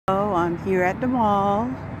I'm here at the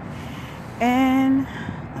mall, and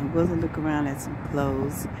I'm going to look around at some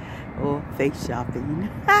clothes or face shopping.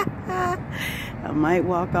 I might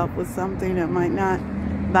walk off with something. I might not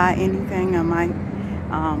buy anything. I might,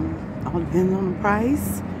 all depends on the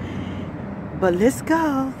price. But let's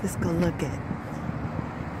go look at.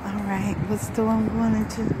 All right, what store I'm going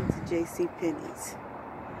into? J.C. Penney's.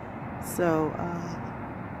 So,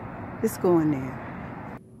 let's go in there.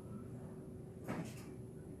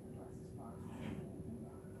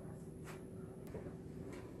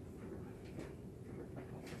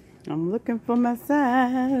 I'm looking for my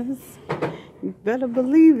size. You better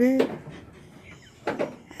believe it.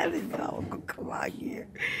 I didn't know I was gonna come out here.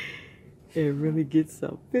 It really gets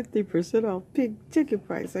some 50% off pig ticket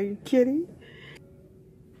price. Are you kidding?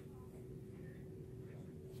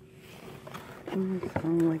 I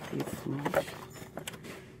don't like these small.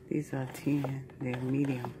 These are 10. They're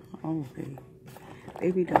medium. Oh,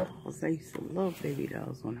 baby dolls. I used to love baby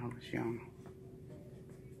dolls when I was young.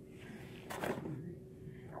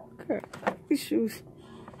 Okay, these shoes.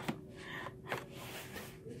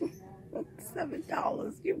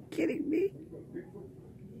 $7. You kidding me?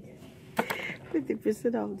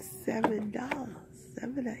 50% off $7. $7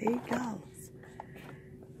 or $8.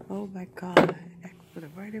 Oh my God. I put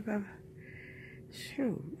it right above.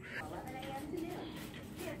 Shoot.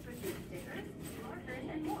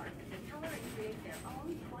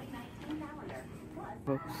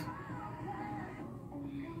 Books.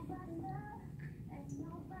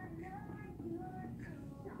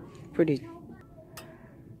 Pretty.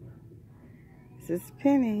 This is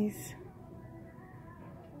Penney's.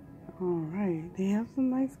 Alright, they have some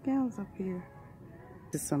nice gowns up here.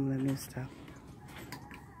 Just some of the new stuff.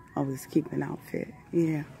 Always keep an outfit.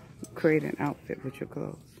 Yeah, create an outfit with your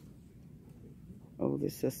clothes. Older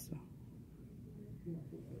sister.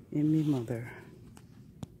 And me mother.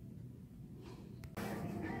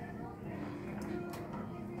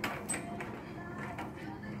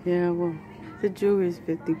 Yeah, well, the jewelry is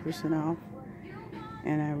 50% off.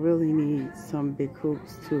 And I really need some big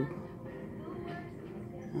hoops too.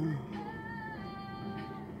 Oh.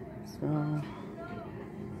 So,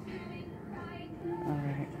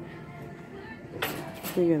 alright.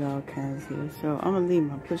 We got all kinds here. So I'm gonna leave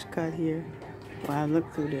my push cut here while I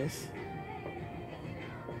look through this.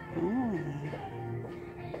 Yeah.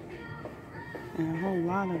 And a whole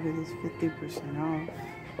lot of it is 50% off.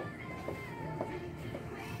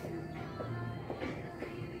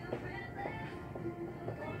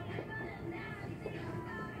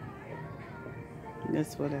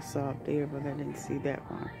 That's what I saw up there, but I didn't see that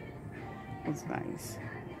one. It's nice.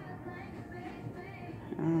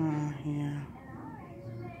 Yeah.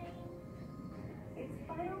 It's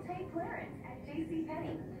final day clearance at J.C.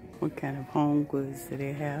 Penney. What kind of home goods do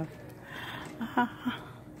they have?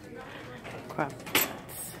 Crop nuts.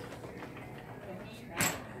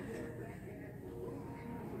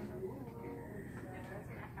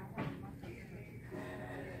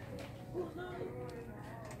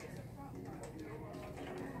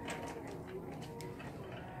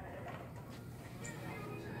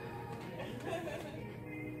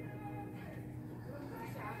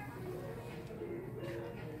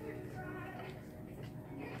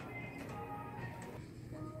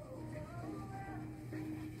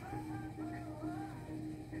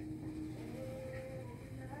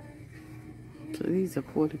 So these are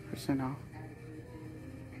 40% off.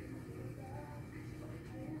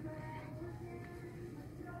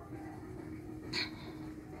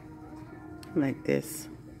 Like this.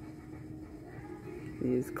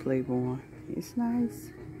 Here's Claiborne. It's nice.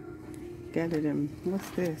 Got it in, what's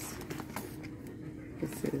this?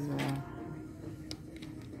 This is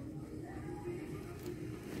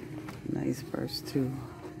nice purse too.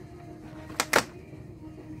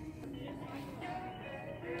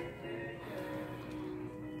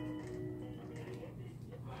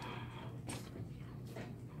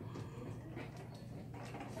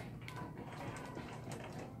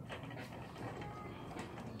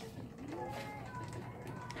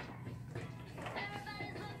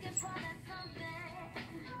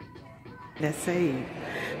 That saved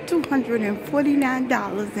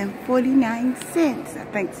 $249.49. I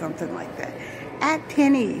think something like that. At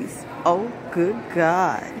Penney's. Oh, good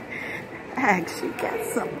God. I actually got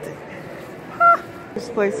something. Huh. This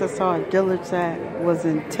place I saw at Dillard's at was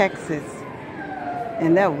in Texas.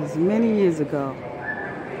 And that was many years ago.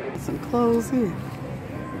 Some clothes here.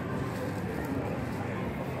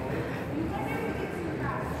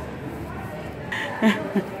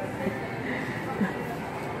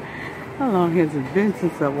 How long has it been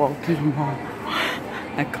since I walked in the mall?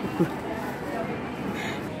 I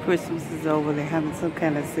Christmas is over. They're having some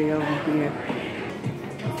kind of sale in here.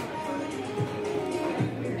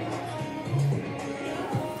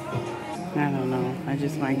 I don't know. I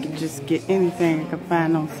just might just get anything I can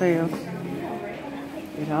find on sale.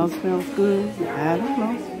 It all smells good. I don't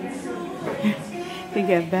know. They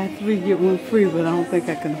got buy 3 get 1 free, but I don't think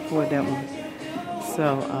I can afford that one.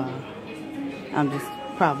 So I'm just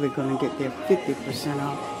probably gonna get their 50%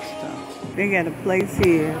 off stuff. They got a place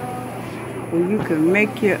here where you can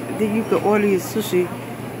make you can order your sushi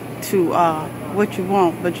to what you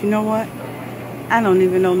want. But you know what? I don't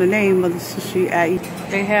even know the name of the sushi I eat.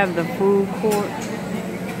 They have the food court,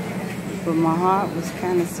 but my heart was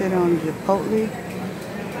kind of set on Chipotle.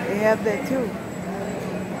 They have that too.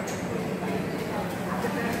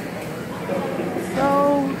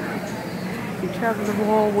 So you travel the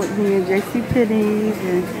world with me in JCPenney's,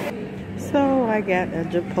 and so I got a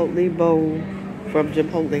Chipotle bowl from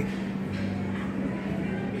Chipotle.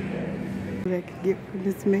 What I can get from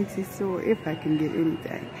this Macy store, if I can get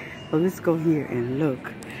anything. Well, let's go here and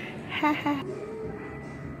look. Ha ha.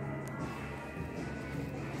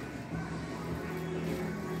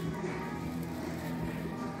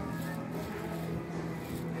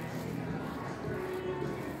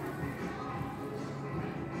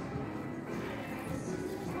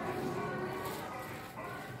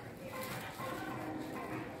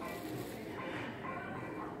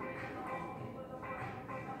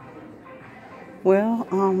 Well,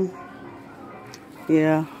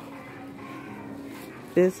 yeah,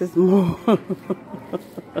 this is more.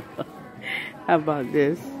 How about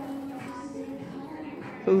this?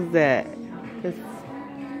 Who's that? This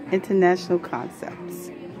International Concepts.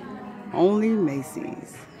 Only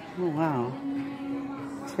Macy's. Oh, wow.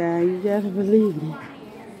 Child, you gotta believe me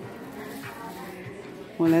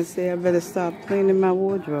when I say I better stop cleaning my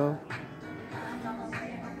wardrobe.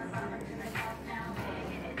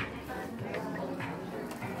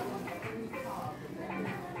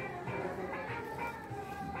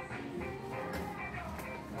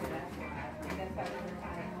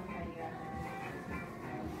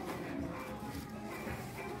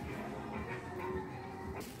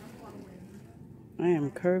 I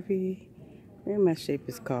am curvy. Maybe my shape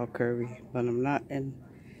is called curvy, but I'm not in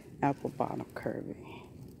apple bottom curvy.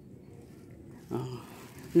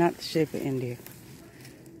 Not the shape of India.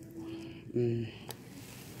 I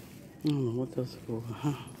don't know what those are for.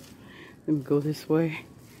 Let me go this way.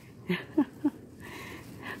 Look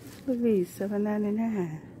at these,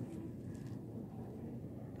 $7.99.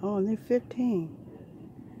 Oh, and they're 15.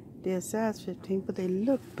 They're size 15, but they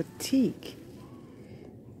look petite.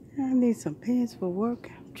 I need some pants for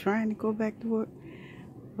work. I'm trying to go back to work,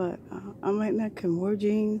 but I might not can wear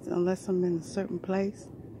jeans unless I'm in a certain place.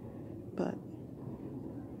 But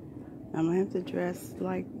I'm gonna have to dress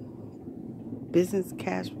like business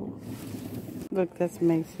casual. Look, that's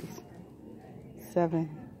Macy's.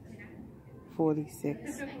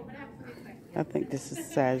 $7.46. I think this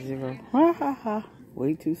is size 0. Ha ha ha.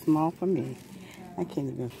 Way too small for me. I can't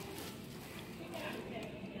even.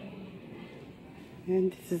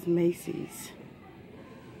 And this is Macy's.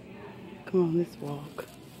 Come on, let's walk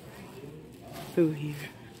through here.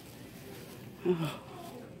 Oh,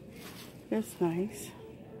 that's nice.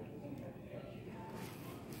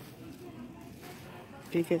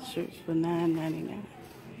 They get shirts for $9.99.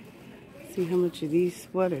 See how much of these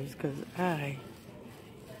sweaters, because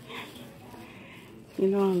you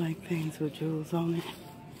know I like things with jewels on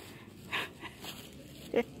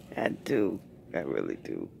it. I do. I really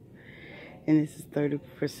do. And this is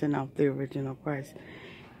 30% off the original price.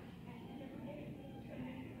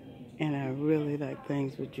 And I really like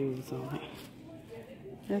things with jewels on it.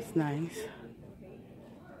 That's nice.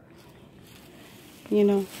 You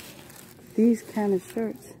know, these kind of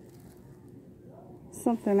shirts,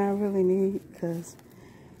 something I really need because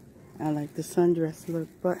I like the sundress look,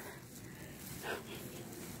 but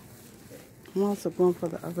I'm also going for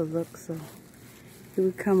the other look, so here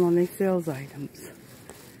we come on their sales items.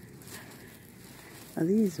 Are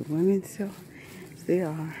these women's sales? They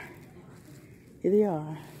are. Here they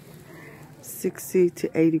are. 60 to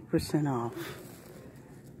 80% off.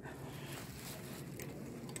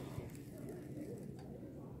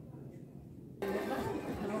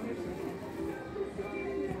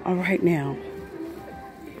 All right now.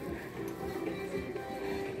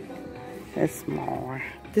 That's smaller.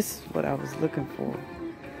 This is what I was looking for.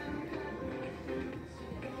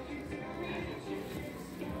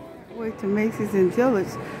 Wait to Macy's and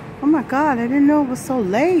Dillard's. Oh my God, I didn't know it was so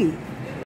late.